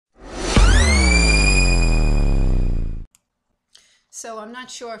So I'm not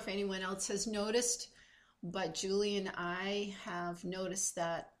sure if anyone else has noticed, but Julie and I have noticed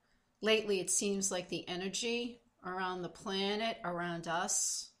that lately it seems like the energy around the planet, around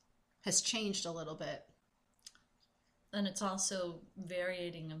us, has changed a little bit. And it's also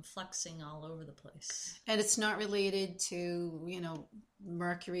varying and flexing all over the place. And it's not related to,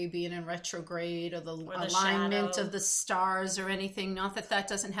 Mercury being in retrograde or the alignment of the stars or anything. Not that that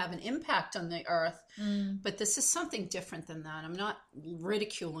doesn't have an impact on the earth, but this is something different than that. I'm not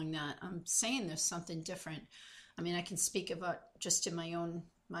ridiculing that. I'm saying there's something different. I mean, I can speak about just in my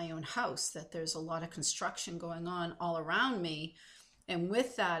own house that there's a lot of construction going on all around me. And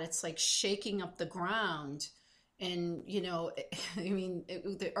with that, it's like shaking up the ground. And,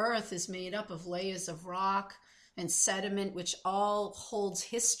 the earth is made up of layers of rock and sediment, which all holds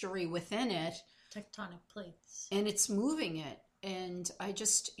history within it. Tectonic plates. And it's moving it. And I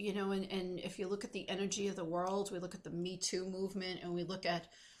just, and if you look at the energy of the world, we look at the Me Too movement, and we look at,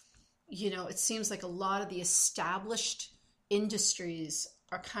 it seems like a lot of the established industries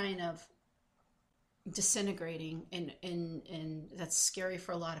are kind of disintegrating, and that's scary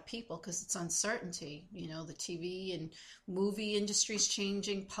for a lot of people because it's uncertainty. The TV and movie industry's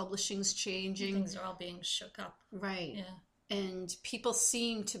changing, publishing's changing. Things are all being shook up. Right. Yeah. And people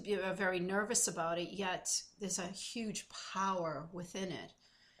seem to be very nervous about it, yet there's a huge power within it.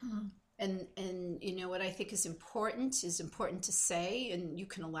 And what I think is important to say, and you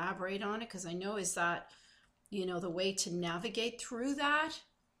can elaborate on it, because I know is that, the way to navigate through that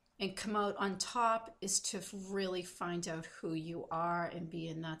and come out on top is to really find out who you are and be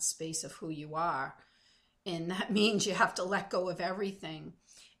in that space of who you are. And that means you have to let go of everything.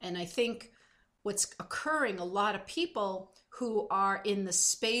 And I think what's occurring, a lot of people who are in the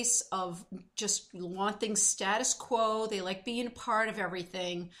space of just wanting status quo, they like being a part of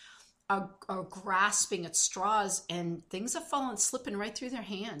everything, are grasping at straws, and things are slipping right through their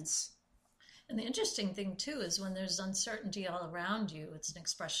hands. And the interesting thing, too, is when there's uncertainty all around you, it's an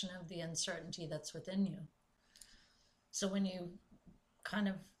expression of the uncertainty that's within you. So when you kind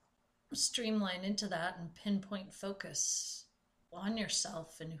of streamline into that and pinpoint focus on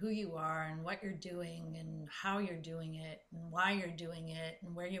yourself and who you are and what you're doing and how you're doing it and why you're doing it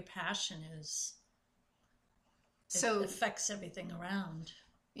and where your passion is, it affects everything around.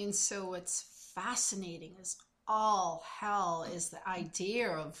 And so what's fascinating is all hell is the idea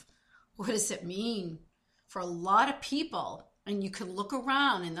of, what does it mean for a lot of people? And you can look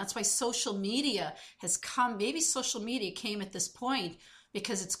around, and that's why social media has come. Maybe social media came at this point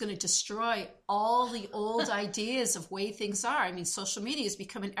because it's going to destroy all the old ideas of way things are. I mean, social media is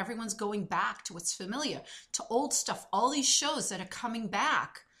becoming, everyone's going back to what's familiar, to old stuff, all these shows that are coming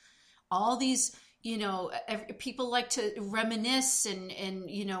back, all these, people like to reminisce, and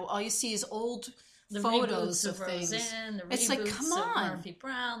all you see is old the photos of things. Roseanne, the it's like, come on, of Murphy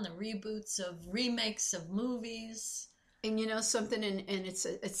Brown, the reboots of remakes of movies. And something, and it's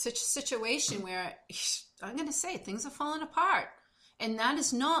such a situation where I'm going to say things are falling apart. And that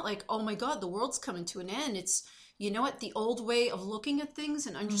is not like, oh my God, the world's coming to an end. It's, the old way of looking at things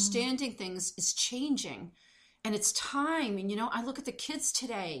and understanding things is changing. And it's time. And, I look at the kids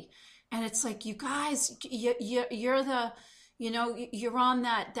today, and it's like, you guys, you're the... you're on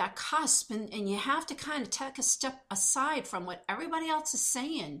that cusp, and you have to kind of take a step aside from what everybody else is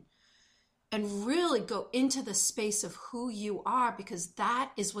saying and really go into the space of who you are, because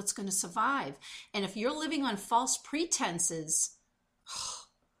that is what's going to survive. And if you're living on false pretenses,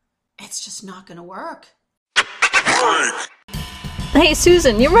 it's just not going to work. Hey,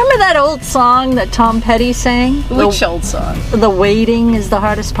 Susan, you remember that old song that Tom Petty sang? Which old song? The waiting is the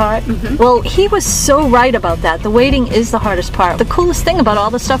hardest part. Mm-hmm. Well, he was so right about that. The waiting is the hardest part. The coolest thing about all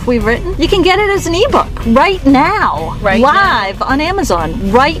the stuff we've written, you can get it as an ebook right now. Live on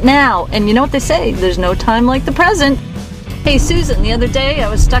Amazon right now. And you know what they say? There's no time like the present. Hey, Susan, the other day I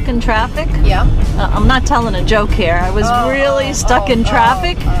was stuck in traffic. Yeah. I'm not telling a joke here. I was really stuck in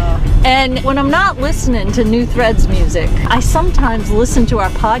traffic. And when I'm not listening to New Threads music, I sometimes listen to our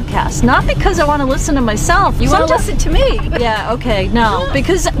podcast. Not because I want to listen to myself. You want to listen to me? Yeah, okay, no.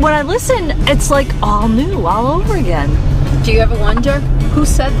 Because when I listen, it's like all new, all over again. Do you ever wonder who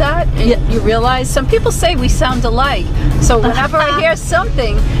said that? And you realize some people say we sound alike. So whenever I hear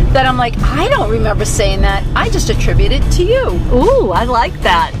something that I'm like, I don't remember saying that, I just attribute it to you. Ooh, I like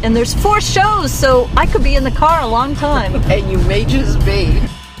that. And there's 4 shows, so I could be in the car a long time. And you may just be.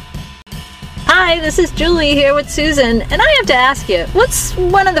 Hi, Hi, this is Julie here with Susan, and I have to ask you, what's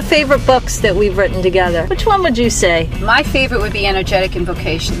one of the favorite books that we've written together? Which one would you say? My favorite would be Energetic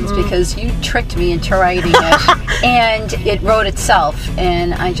Invocations because you tricked me into writing it and it wrote itself,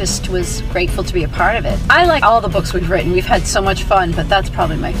 and I just was grateful to be a part of it. I like all the books we've written. We've had so much fun, but that's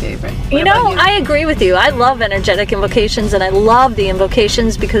probably my favorite. You know, I agree with you. I love Energetic Invocations, and I love the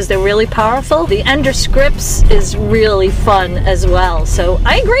invocations because they're really powerful. The Ender Scripts is really fun as well, so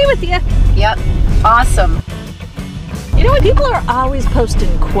I agree with you. Yep. Awesome. You know what? People are always posting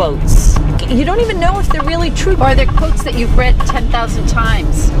quotes. You don't even know if they're really true. Or they're quotes that you've read 10,000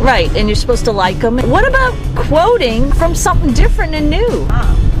 times. Right, and you're supposed to like them. What about quoting from something different and new?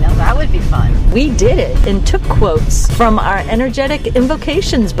 Oh, now that would be fun. We did it and took quotes from our Energetic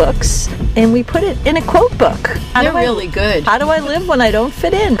Invocations books, and we put it in a quote book. They're really good. How do I live when I don't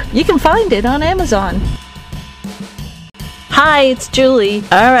fit in? You can find it on Amazon. Hi, it's Julie.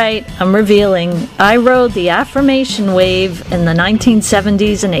 All right, I'm revealing. I rode the affirmation wave in the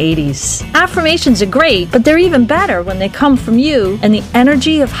 1970s and 80s. Affirmations are great, but they're even better when they come from you and the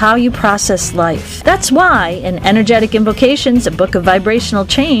energy of how you process life. That's why in Energetic Invocations, a book of vibrational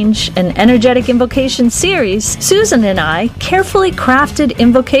change, an Energetic Invocations series, Susan and I carefully crafted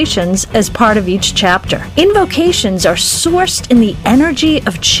invocations as part of each chapter. Invocations are sourced in the energy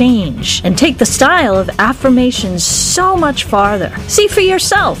of change and take the style of affirmations so much farther. See for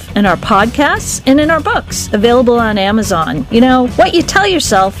yourself in our podcasts and in our books, available on Amazon. You know, what you tell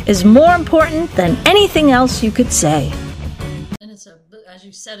yourself is more important than anything else you could say. And it's as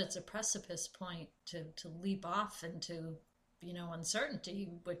you said, it's a precipice point to leap off into, uncertainty,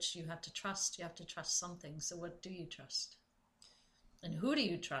 which you have to trust. You have to trust something. So what do you trust? And who do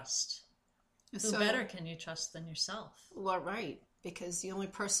you trust? Who better can you trust than yourself? Well, right. Because the only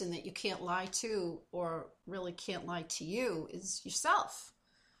person that you can't lie to or really can't lie to you is yourself.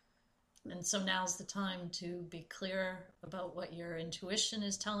 And so now's the time to be clear about what your intuition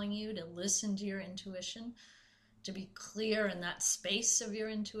is telling you, to listen to your intuition, to be clear in that space of your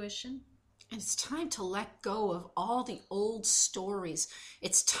intuition. And it's time to let go of all the old stories.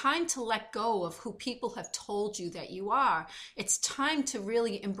 It's time to let go of who people have told you that you are. It's time to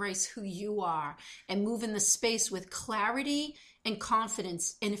really embrace who you are and move in the space with clarity and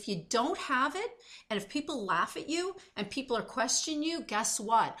confidence. And if you don't have it, and if people laugh at you and people are questioning you, guess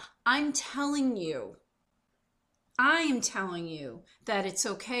what? I'm telling you that it's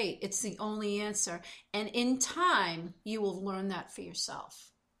okay. It's the only answer. And in time, you will learn that for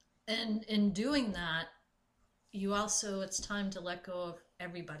yourself. And in doing that, it's time to let go of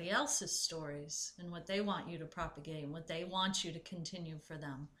everybody else's stories and what they want you to propagate and what they want you to continue for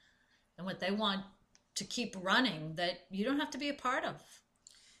them and what they want to keep running that you don't have to be a part of.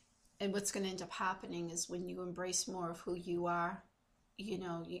 And what's going to end up happening is when you embrace more of who you are,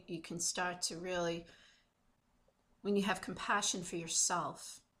 you can start to really, when you have compassion for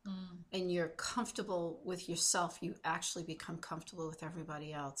yourself and you're comfortable with yourself, you actually become comfortable with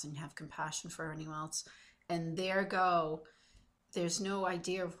everybody else and have compassion for anyone else. And there's no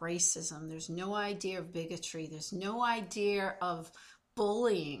idea of racism. There's no idea of bigotry. There's no idea of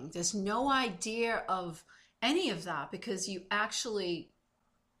bullying. There's no idea of any of that, because you actually,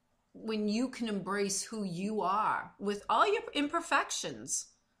 when you can embrace who you are with all your imperfections,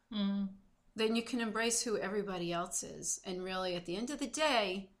 then you can embrace who everybody else is. And really, at the end of the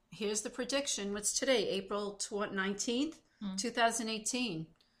day, here's the prediction. What's today? April 19th, 2018.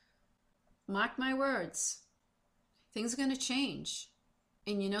 Mark my words. Things are going to change.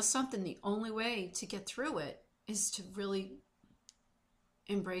 And you know something? The only way to get through it is to really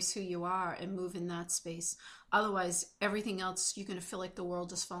embrace who you are and move in that space. Otherwise, everything else, you're going to feel like the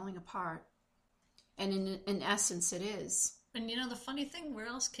world is falling apart. And in essence, it is. And the funny thing, where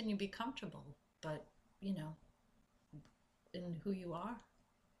else can you be comfortable but, in who you are?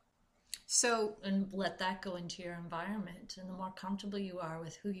 So, and let that go into your environment. And the more comfortable you are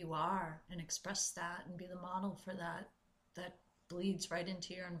with who you are and express that and be the model for that, that bleeds right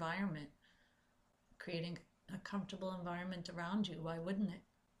into your environment, creating a comfortable environment around you. Why wouldn't it?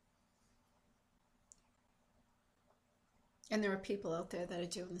 And there are people out there that are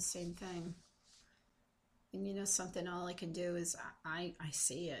doing the same thing. And something, all I can do is I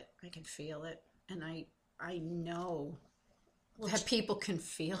see it. I can feel it. And I know that people can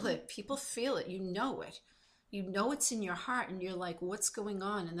feel it. People feel it. You know it. You know it's in your heart. And you're like, what's going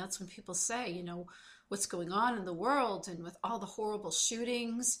on? And that's when people say, what's going on in the world and with all the horrible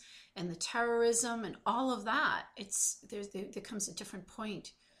shootings and the terrorism and all of that. There comes a different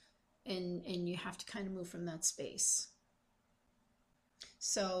point, and you have to kind of move from that space.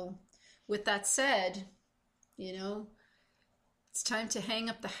 So with that said, It's time to hang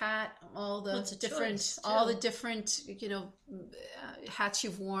up the hat, all the Well, different, hats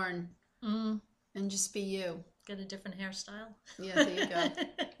you've worn, and just be you. Get a different hairstyle. Yeah, there you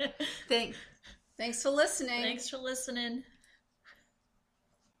go. Thanks for listening. Thanks for listening.